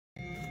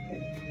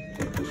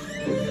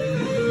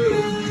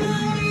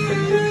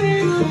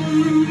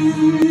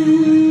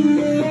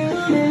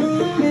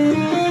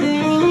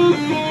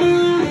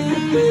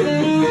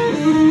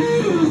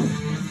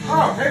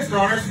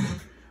owners.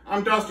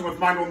 I'm Dustin with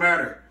Mind Will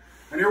Matter,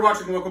 and you're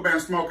watching the local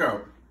band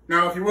Smokeout.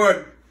 Now, if you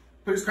would,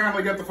 please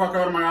kindly get the fuck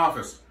out of my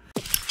office.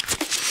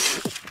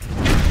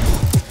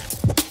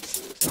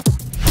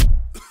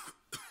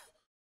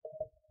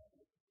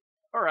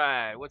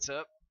 Alright, what's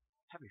up?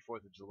 Happy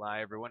 4th of July,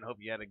 everyone. Hope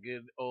you had a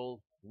good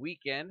old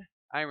weekend.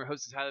 I am your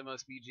host, Highly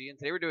Most BG, and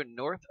today we're doing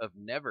North of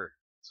Never.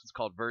 This one's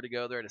called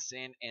Vertigo. They're out of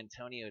San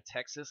Antonio,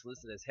 Texas,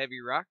 listed as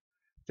heavy rock.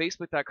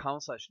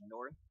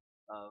 Facebook.com/North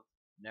of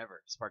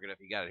Never. Spark it up,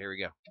 you got it. Here we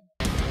go.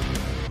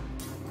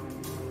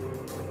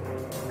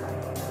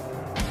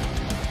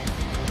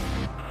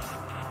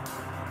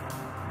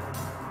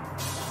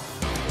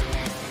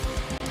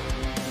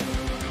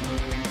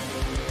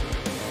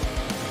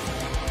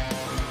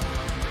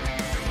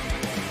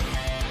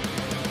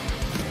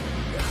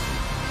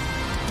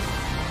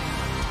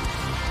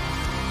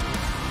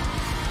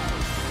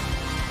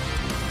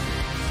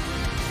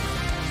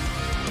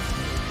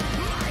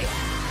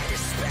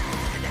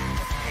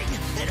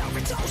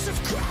 Dose of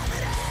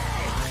gravity,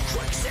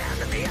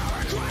 quicksand in the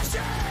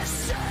hourglasses,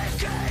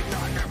 sinking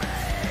under me.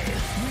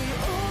 We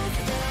all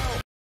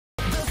felt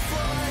the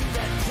flood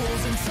that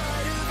pulls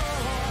inside of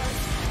our hearts,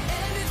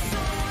 and it's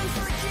so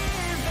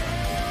unforgiving.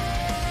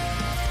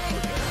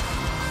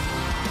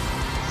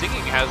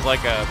 Singing has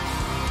like a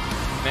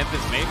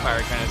Memphis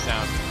Mayfire kind of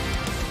sound.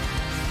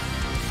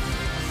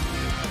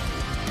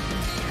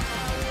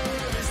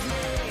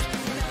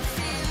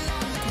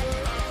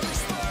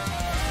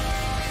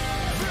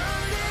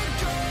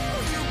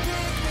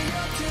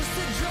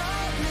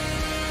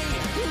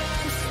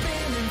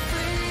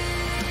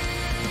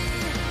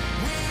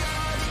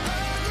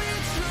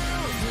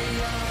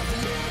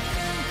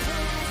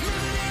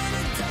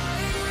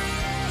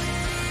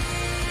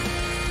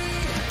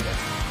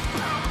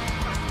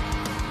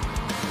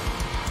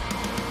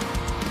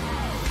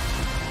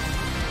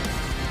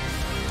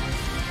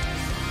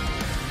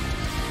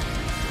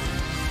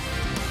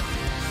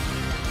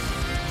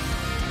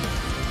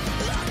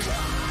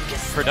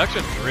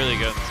 Production's really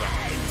good in the song.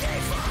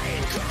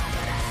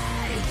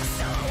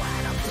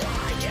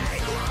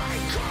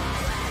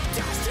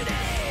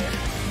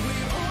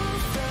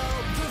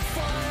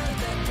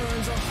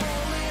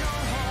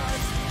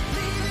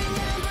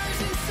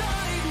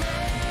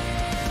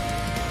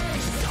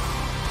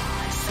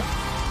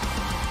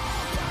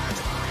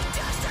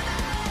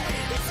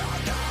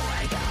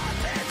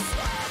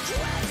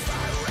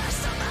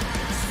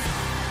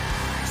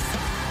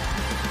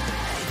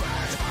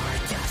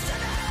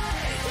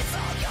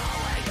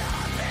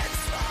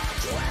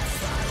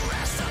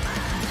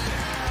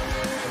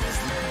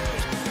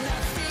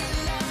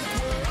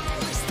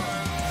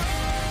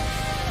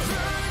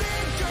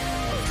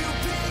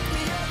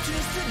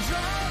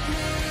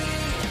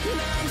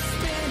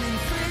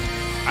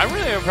 I'm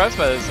really impressed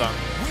by this song.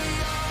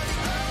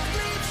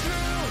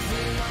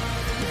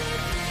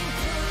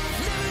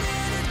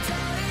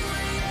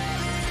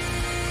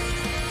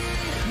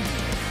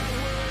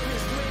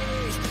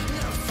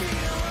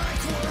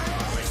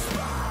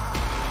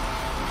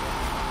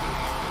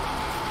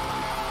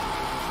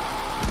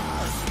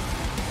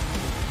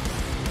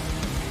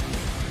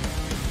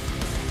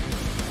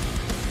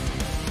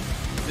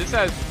 This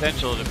has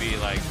potential to be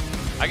like,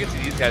 I can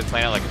see these guys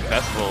playing at like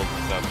festivals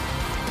and stuff.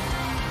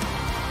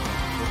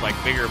 Like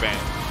bigger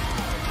bands.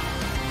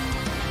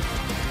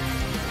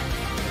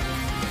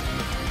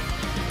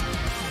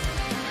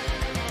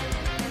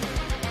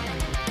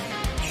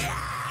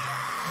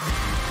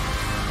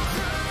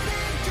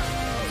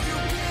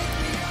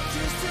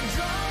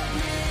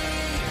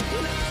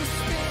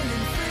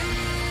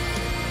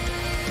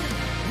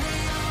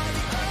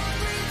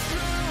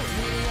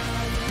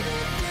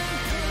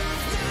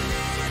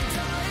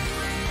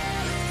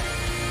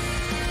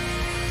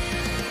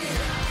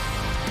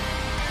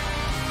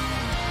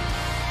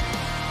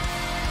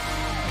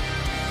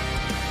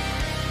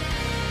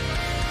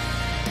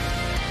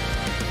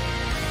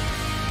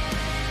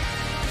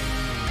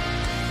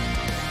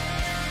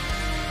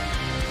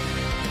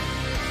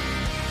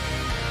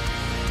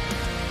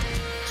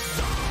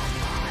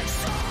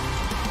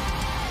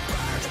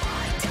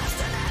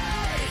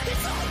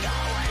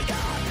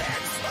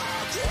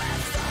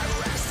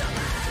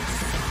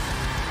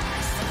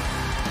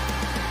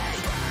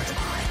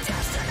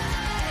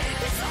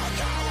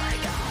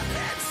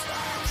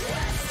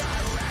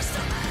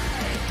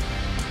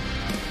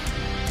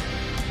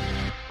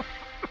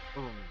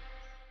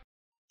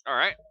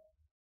 Alright.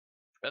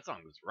 That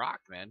song was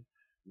rocked, man.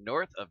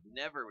 North of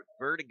Never with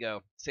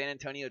Vertigo. San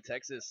Antonio,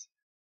 Texas.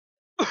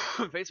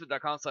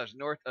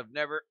 Facebook.com/North of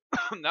Never.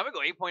 I'm going to go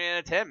 8.8 out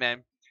of 10,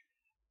 man.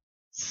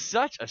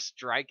 Such a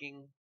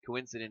striking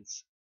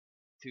coincidence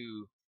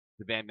to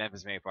the band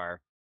Memphis Mayfire.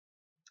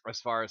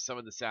 As far as some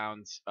of the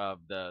sounds of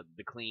the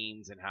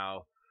cleans and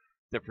how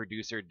the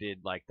producer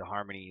did like the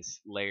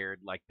harmonies layered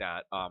like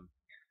that. But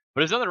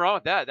there's nothing wrong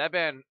with that. That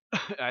band,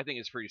 I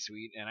think, is pretty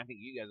sweet, and I think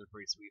you guys are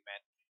pretty sweet, man.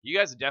 You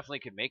guys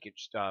definitely could make it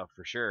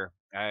for sure.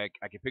 I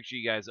can picture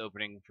you guys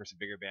opening for some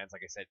bigger bands,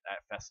 like I said,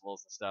 at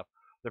festivals and stuff.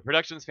 The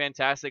production's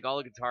fantastic. All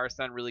the guitars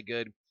sound really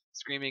good.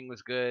 Screaming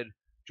was good.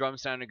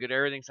 Drums sounded good.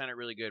 Everything sounded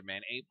really good,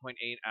 man. 8.8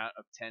 out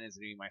of 10 is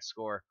going to be my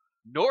score.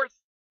 North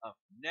of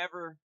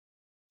Never.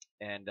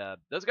 And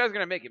those guys are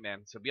going to make it,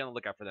 man. So be on the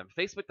lookout for them.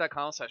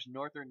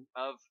 Facebook.com/North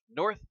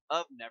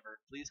of Never.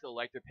 Please go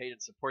like their page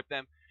and support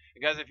them.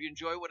 And guys, if you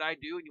enjoy what I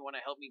do and you want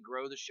to help me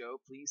grow the show,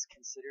 please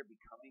consider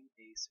becoming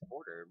a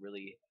supporter. It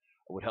really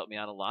would help me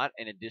out a lot.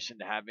 In addition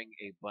to having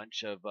a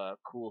bunch of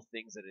cool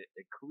things that it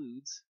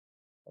includes,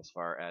 as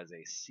far as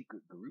a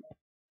secret group,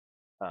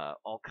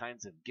 all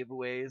kinds of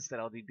giveaways that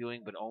I'll be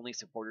doing, but only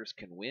supporters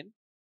can win.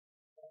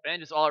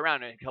 And just all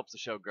around, it helps the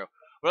show grow.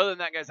 But other than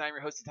that, guys, I'm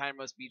your host, the Time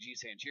Most BG,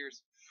 saying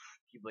cheers.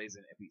 Keep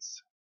blazing and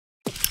peace.